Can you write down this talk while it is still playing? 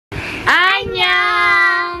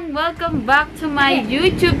Welcome back to my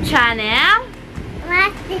YouTube channel.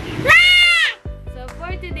 So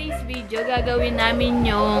for today's video, gagawin namin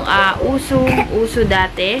yung uso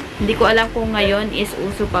dati. Hindi ko alam kung ngayon is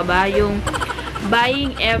uso pa ba yung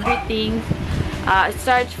buying everything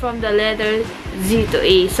starts from the letter Z to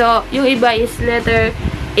A. So yung iba is letter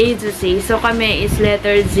A to Z. So kami is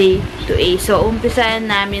letter Z to A. So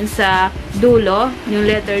umpisahan namin sa dulo, yung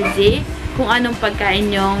letter Z, kung anong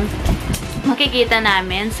pagkain yung makikita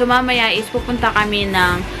namin. So mamaya is pupunta kami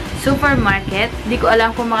ng supermarket. Di ko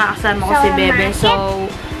alam kung makakasama ko si Bebe. So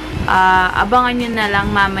abangan nyo na lang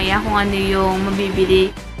mamaya kung ano yung mabibili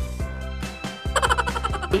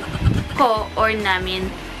ko or namin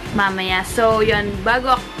mamaya. So yun,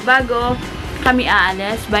 bago kami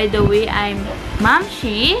aalis. By the way, I'm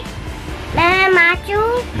Mamshi.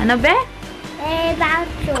 Machu. Ano be?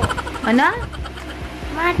 Machu. Ano?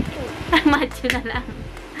 Machu. Machu na lang.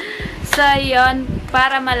 So, yun.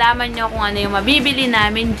 Para malaman nyo kung ano yung mabibili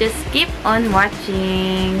namin, just keep on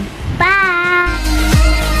watching. Bye!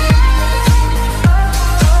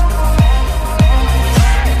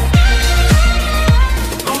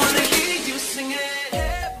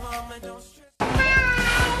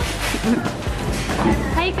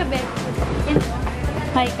 Hi ka, Beth.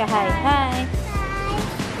 Hi ka, hi. Hi.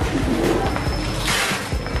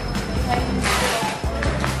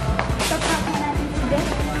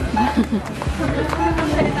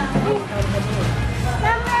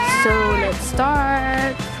 So, let's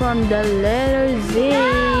start from the letter Z.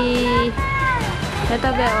 Ito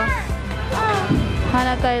ba, oh?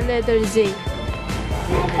 Hanap tayo letter Z.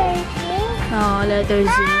 Oh, letter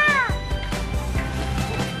Z.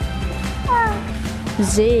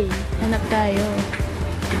 Z. Hanap tayo.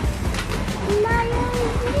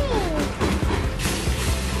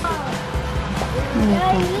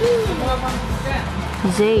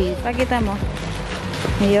 Z. Pakita mo.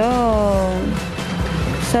 Ayun.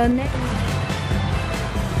 So, next.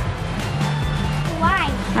 Why?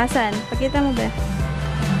 Asan? Pakita mo ba?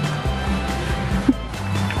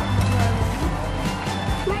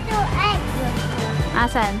 Machu egg.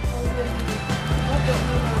 Asan?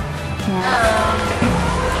 Yan.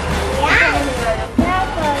 Yeah.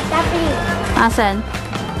 Letter W. Asan?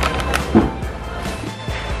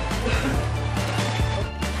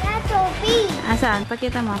 Letter B. Asan?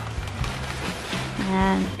 Pakita mo.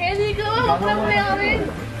 Ayan. Ready go. Letter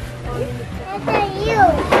U.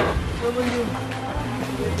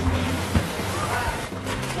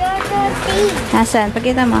 Letter T. Asan?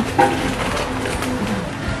 Pakita mo.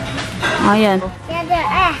 Ayan. Letter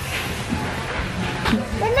S.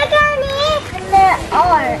 Letter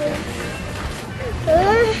R.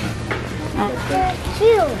 Letter Q.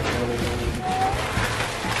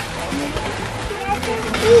 Letter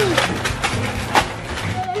E.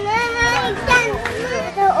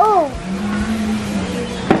 Letter O.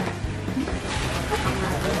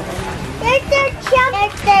 Letter Q.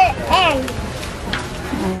 Letter N.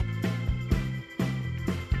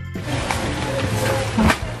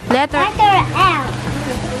 Letter. Letter L.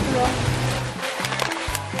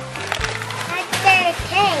 Letter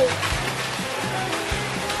K.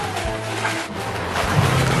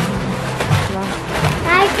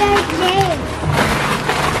 Letter J.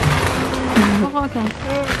 Okay.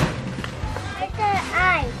 Letter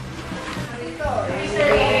I.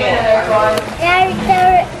 Letter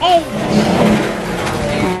H.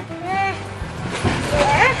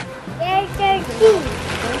 Letter T.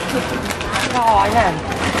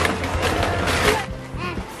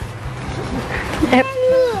 F.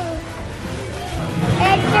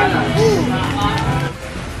 Letter E.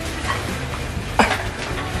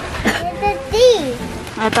 Letter D.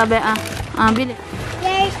 Ito be, bili.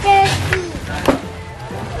 Letter C.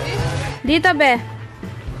 Dito be.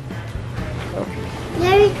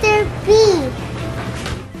 Letter B.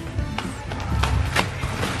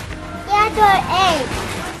 Letter A.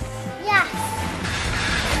 Yes.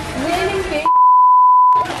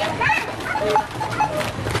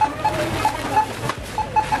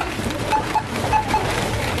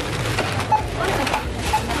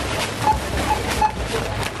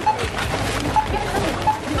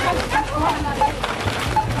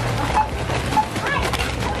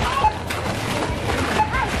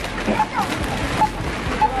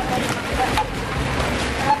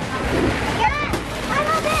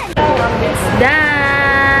 Done!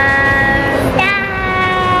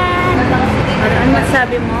 Ano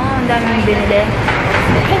masabi mo? Ang dami mong binili.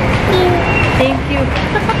 Thank you.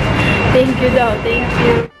 Thank you daw. Thank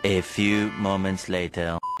you. A few moments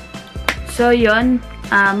later. So, yun.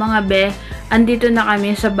 Mga be, andito na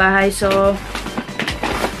kami sa bahay. So,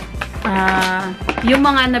 yung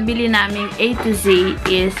mga nabili naming A to Z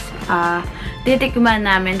is titikman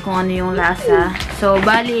namin kung ano yung lasa. So,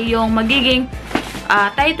 bali, yung magiging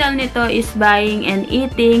title nito is Buying and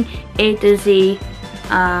Eating A to Z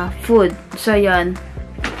Food. So, yun.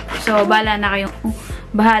 So, bahala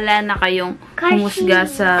na kayong humusga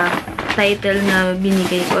sa title na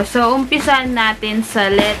binigay ko. So, umpisan natin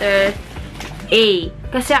sa letter A.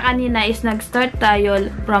 Kasi kanina is nag-start tayo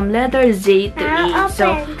from letter Z to E.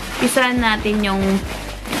 So, umpisan natin yung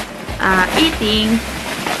eating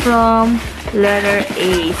from letter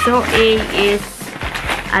A. So, A is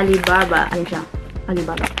Alibaba. Ayun siya.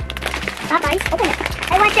 Alibaba. Papa, open it.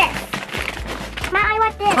 I want this. Ma, I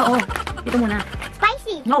want this. Oo. Ito muna.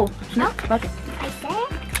 Spicy. No. No? Bakit? I said.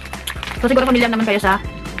 So, siguro familiar naman kayo sa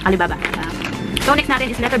Alibaba. So, next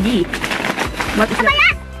natin is letter B. What is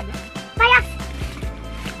letter? Bias.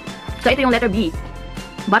 So, ito yung letter B.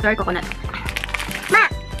 Butter, coconut. Ma.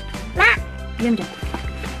 Yan dyan.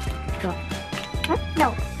 So, Huh? No.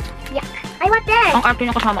 Yuck. I want this. ang arte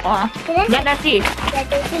yung kasama ko, This? Letter C.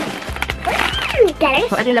 Letter C. Lettuce.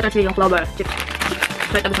 So, ito yung letter C, yung clover. Chips.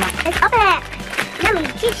 So, ito gusto mo. Let's open it. Yummy.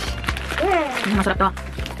 Fish. Masarap to.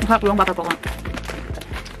 Masarap yung butter coconut.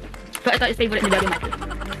 So, ito is favorite ni Daddy Mike.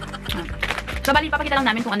 So, bali, papakita lang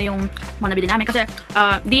namin kung ano yung mga nabili namin. Kasi,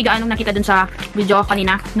 di gaano nakita dun sa video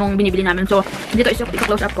kanina nung binibili namin. So, dito is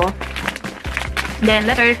close up ko. Then,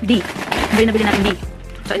 letter D. Ito yung nabili natin D.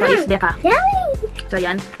 So, ito is Deca. Yummy. So,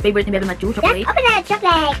 yan. Favorite ni Baby Matthew. Let's Chocolate. open it.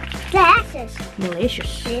 Chocolate. Delicious.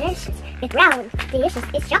 Delicious. Delicious. It's round. Delicious.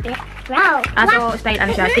 It's chocolate. Round. So, style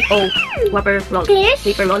ano siya? Stick O. Whopper roll.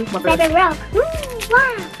 Delicious. Paper roll. Whopper roll. Paper roll.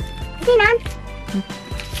 Wow. Sinan.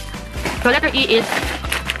 So, letter E is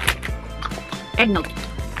eggnog.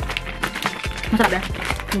 Masarap yan.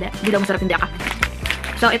 Hindi. Hindi daw masarap, hindi ka.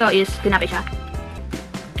 So, ito is tinapay siya.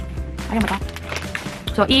 Ayaw mo ito.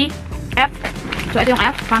 So, E, F. So, ito yung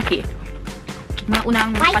F. Funky. Mga unang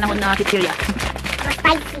panahon na pizzeria.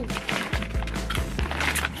 Spicy.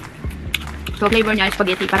 So, flavor niya is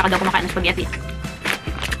spaghetti. Para ka daw kumakain ng spaghetti.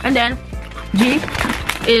 And then, G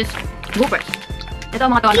is goopers. Ito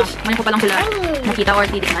mga to, ano, ngayon ko pa lang sila nakita or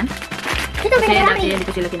titikman. Ito Kasi ba dati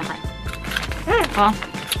dito sila kinakain. Oh,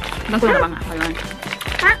 ibang ko na ba nga? Ayun.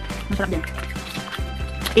 Ha? Masarap din.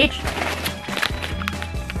 H.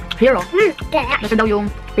 Hero. Ito daw yung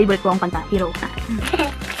favorite ko ang kanta. Hero.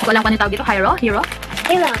 Hindi ko alam kung ano tawag dito. Hero? Hero?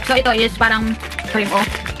 Hero. So, ito is parang cream o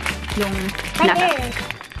yung lasa.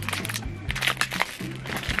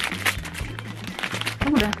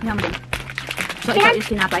 Ano ba? Yan mo din. So, ito is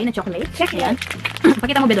tinapay na chocolate. Ayan.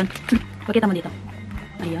 Pakita mo ba doon? Pakita mo dito.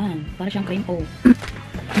 Ayan. Para siyang cream o.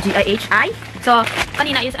 G-I-H-I. So,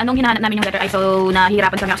 kanina is anong hinahanap namin yung letter I. So,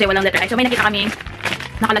 nahihirapan kami kasi walang letter I. So, may nakita kami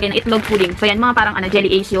nakalagay na itlog pudding. So, yan. Mga parang jelly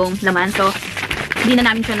ace yung laman. So, hindi na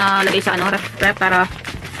namin siya nalagay sa ref para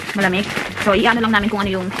malamig. So, i-ano lang namin kung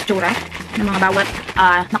ano yung tsura ng mga bawat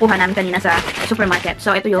nakuha namin kanina sa supermarket.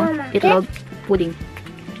 So, ito yung itlog pudding.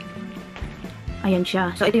 Ayan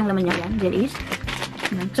siya. So, ito yung laman niya. Yan. Jelly ace.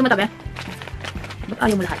 Ayan. Gusto mo tabi? Ba't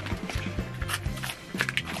ayaw mo lahat?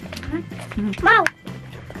 Wow.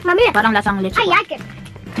 Mami. Parang lasang leche. I like it.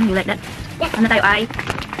 You like that? Ano tayo ay?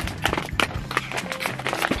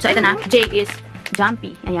 So, ito na. J is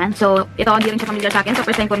jumpy. Ayan. So, ito hindi rin siya familiar sa akin. So,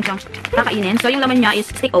 first time ko rin siyang kakainin. So, yung laman niya is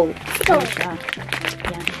stick O. Stick O. Ayan siya.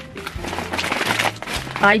 Ayan.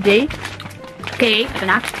 I, J. K. Ito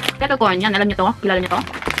na. Kettle corn. Yan. Alam niyo to? Kilala niyo to?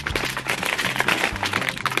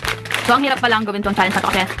 So, ang hirap palang gawin tong challenge na to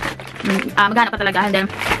kasi maghanap pa talaga. And then,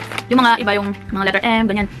 yung mga iba yung mga letter M,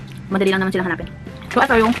 ganyan. Madali lang naman silang hanapin. So,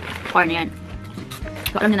 ito yung corn yan.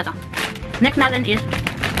 So, alam niyo na to. Next natin is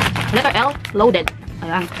letter L, loaded.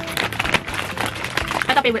 Ayan.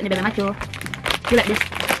 Ito favorite ni Bebe Macho. You like this?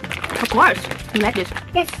 Of course. You like this?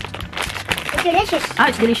 Yes. It's delicious. Ah,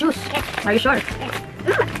 it's delicious. Yes. Are you sure? Yes.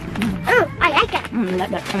 I like it. You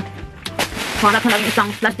like that. So, hanap na lang yung isang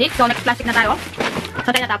plastic. So, next plastic na tayo.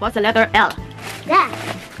 So, tayo natapos sa letter L. Yeah.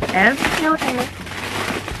 L. No, no.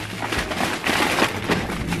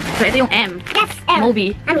 So, ito yung M. Yes, M.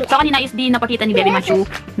 Movie. So, kanina is di napakita ni Bebe Macho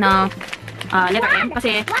na letter M.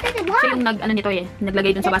 Kasi, What is it? siya yung ano nito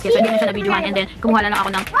naglagay dun sa basket. So, hindi na siya na-videohan. And then, kumuha lang ako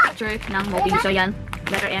ng picture ng movie. So, yan.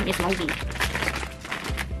 Letter M is movie.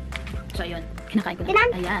 So, yun. Kinakain ko na.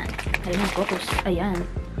 Ayan. Ayan yung focus. Ayan.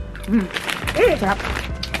 Sarap.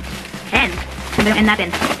 N. Sabi yung N natin.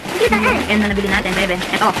 N na nabili natin, bebe.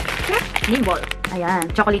 Ito. Nimble. Ayan.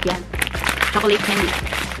 Chocolate yan. Chocolate candy.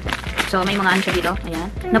 So, may mga ano siya dito. Ayan.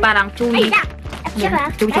 Na parang chewy.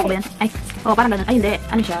 Ayan. Chewy chocolate yan. Ay. Oh, parang ganun. Ay, hindi.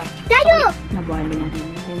 Ano siya? Tayo! Nabuhay mo yan.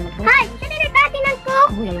 Hi! Tinan ko!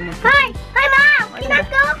 Oh, ayaw mo. Hi! Hi, Mom! Tinan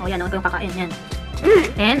ko! Oh, yan. Ito yung kakain. Yan.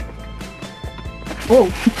 And, oh.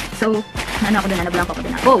 So, Ano ako doon, nablanko ako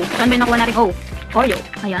doon. Oh, saan ba yung nakuha natin? Oh, Oreo.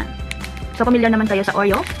 Ayan. So, familiar naman kayo sa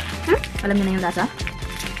Oreo. Alam niyo na yung lasa.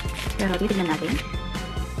 Pero, titignan natin.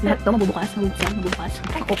 Lahat ito, mabubukas. Mabubukas.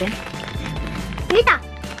 Open. Tita.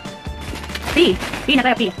 P. P na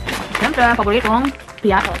tayo, P. Siyempre, paboritong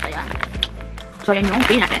piyato. Ayan. So, yan yung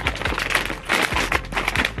P natin.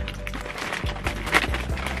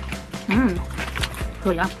 So,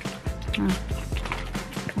 yan.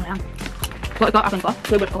 Ayan. So, ito, akin ko.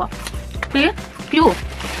 Favorite ko. P. Q.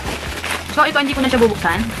 So, ito, hindi ko na siya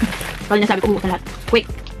bubuksan. So, yun sabi ko, bubuksan lahat. Quick.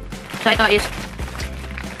 So, ito is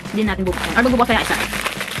hindi natin bubuksan. Or magbubuksan yung isa.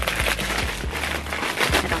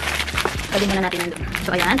 Ito. Pwede na natin nandun.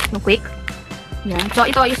 So, ayan. Yung quick. Yan. So,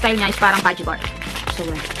 ito yung style niya is parang fudgy bar. So,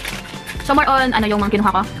 yan. So, more on, ano yung mga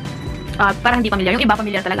kinuha ko. Parang hindi familiar. Yung iba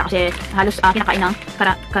familiar talaga kasi halos kinakain ng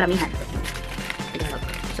karamihan.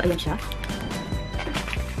 So, ayan siya.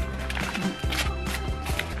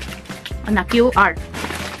 Na QR.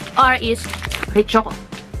 R is rich choco.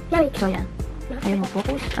 So, ayan. Ayan yung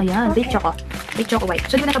focus. Ayan, rich choco. Rich choco white.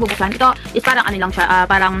 So, di ko na siya bubuksan. Ito is parang ano lang siya,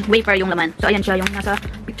 parang wafer yung laman. So, ayan siya yung nasa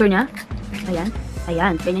picture niya. Ayan.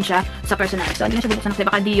 Ayan. Ganyan siya sa personal. So, hindi na siya bubuksan kasi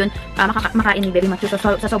baka di yun makain ni very much sa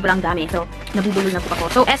sobrang dami. So, nabubulol na po ako.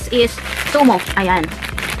 So, S is sumo. Ayan.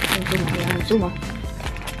 Ayan, sumo.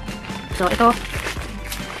 So, ito.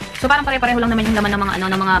 So, parang pare-pareho lang naman yung laman ng mga ano,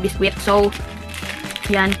 ng mga biscuit. So,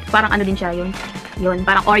 yan, parang ano din siya, yun,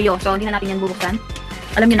 parang Oreo. So, hindi na natin yan bubuksan.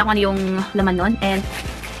 Alam niyo na kung ano yung laman nun. And,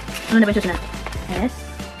 ano na ba yung susunod? S,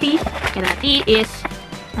 T. Yan na, T is,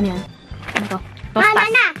 ano yan? Ano to?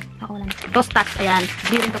 Tostas. Ako lang. Tostas, ayan.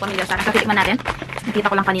 Di rin to pamilya sa akin. Kasi tikman natin.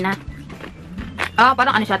 Nakita ko lang kanina.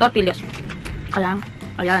 Parang ano siya, tortillas.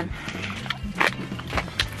 Ayan.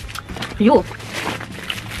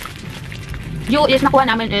 U is nakuha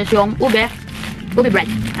namin is yung ube bread.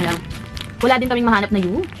 Ayan. Wala din kaming mahanap na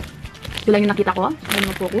U. Ito lang yung nakita ko. Ayan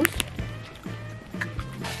yung focus.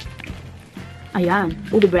 Ayan.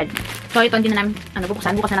 Ube bread. So, ito hindi na namin,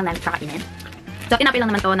 bubuksan. Bukas na lang namin kakainin. So, inapil lang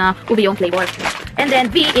naman to na ube yung flavor. And then,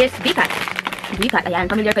 V is V-cut. V-cut. Ayan.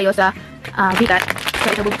 Familiar kayo sa V-cut.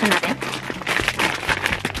 So, ito bubuksan natin.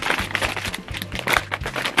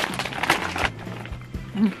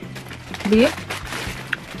 B.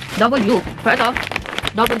 W. So, ito.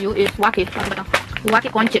 W is wacky. Ano ba ito? Wacky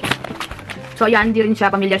corn chips. So, ayan, hindi rin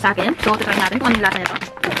siya familiar sa akin. So, titry natin kung ano yung lasa nito.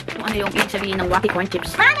 Kung ano yung ibig sabihin ng wacky corn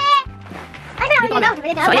chips. Mami!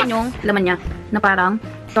 So, ayan yung laman niya. Na parang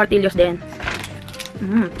tortillas din.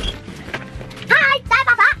 Hi! Saan,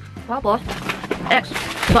 Papa? Tapos, X.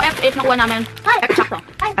 So, X is nakuha namin. X sakto.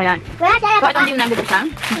 Ayan. So, ito hindi na namin bubuksan.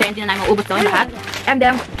 Kasi hindi na namin maubos to lahat. And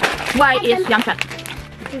then, Y is young shot.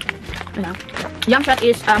 Ayan. Young shot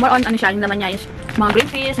is, more on, ano siya, yung laman niya is mga green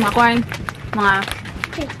peas, mga corn, mga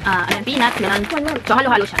ayan, peanuts, ganun. So,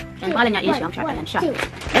 halo-halo siya. Ang pangalan niya is young shot. Ayan siya.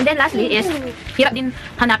 And then, lastly is, hirap din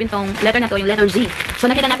hanapin tong letter na to, yung letter Z. So,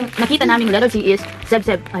 nakita namin yung letter Z is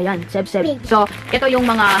Zeb-Zeb. Ayan, Zeb-Zeb. So, ito yung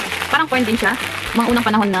mga, parang corn din siya. Mga unang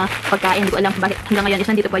panahon na pagkain. Hindi ko alam bakit hanggang ngayon is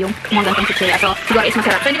nandito pa yung mga gantong chichirya. So, siguro is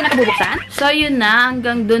masarap. So, hindi ko na ito bubuksan. So, yun na.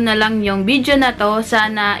 Hanggang dun na lang yung video na to.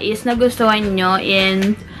 Sana is nagustuhan nyo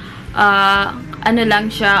in, ano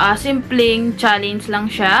lang siya, simpleng challenge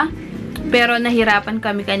lang siya. Pero nahirapan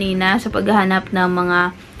kami kanina sa paghahanap ng mga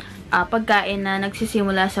pagkain na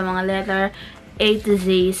nagsisimula sa mga letter A to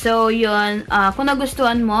Z. So, yun. Kung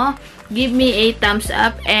nagustuhan mo, give me a thumbs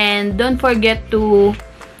up and don't forget to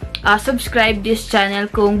subscribe this channel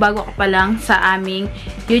kung bago ka pa lang sa aming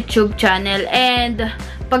YouTube channel. And,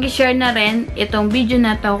 pag-share na rin itong video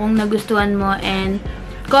na to kung nagustuhan mo and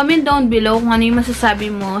comment down below kung ano yung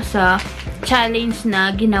masasabi mo sa challenge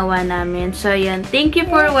na ginawa namin. So, yan. Thank you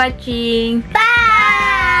for watching. Bye!